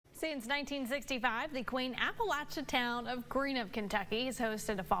Since 1965, the quaint Appalachia town of Greenup, Kentucky has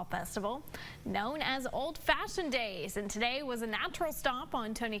hosted a fall festival known as Old Fashioned Days, and today was a natural stop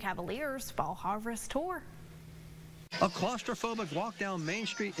on Tony Cavalier's Fall Harvest Tour. A claustrophobic walk down Main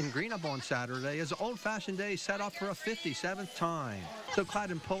Street in Greenup on Saturday as Old Fashioned Days set off for a 57th time. So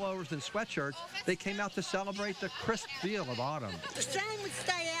clad in pullovers and sweatshirts, they came out to celebrate the crisp feel of autumn. If the sun would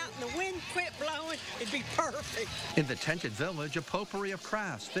stay out and the wind quit blowing, it'd be perfect. In the tented village, a potpourri of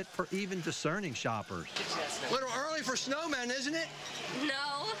crafts fit for even discerning shoppers. A little early for snowmen, isn't it?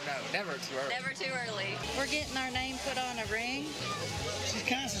 No, never too early. never too early. We're getting our name put on a ring. She's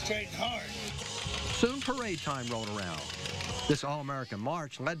concentrating hard. Soon parade time rolled around. This all-American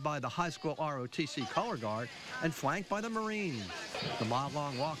march led by the high school ROTC color guard and flanked by the Marines. The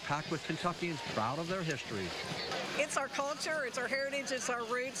mile-long walk packed with Kentuckians proud of their history. It's our culture, it's our heritage, it's our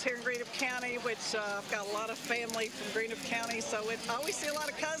roots here in Greenup County, which I've got a lot of family from Greenup County, so I always see a lot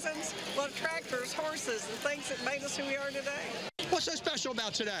of cousins, a lot of tractors, horses, and things that made us who we are today. What's so special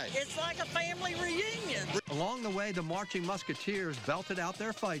about today? It's like a family reunion. Along the way, the marching musketeers belted out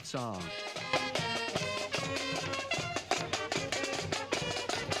their fight song.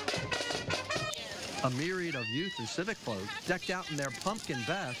 A myriad of youth and civic folks, decked out in their pumpkin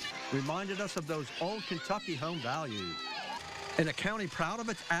vests, reminded us of those old Kentucky home values. In a county proud of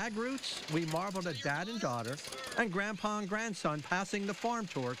its ag roots, we marveled at dad and daughter, and grandpa and grandson passing the farm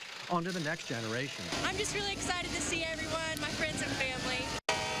torch on to the next generation. I'm just really excited to see everyone, my friends and family.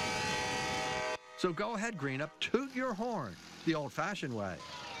 So go ahead, Greenup, toot your horn the old-fashioned way,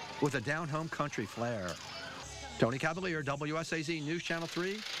 with a down-home country flair. Tony Cavalier, WSAZ News Channel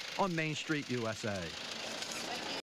 3 on Main Street, USA.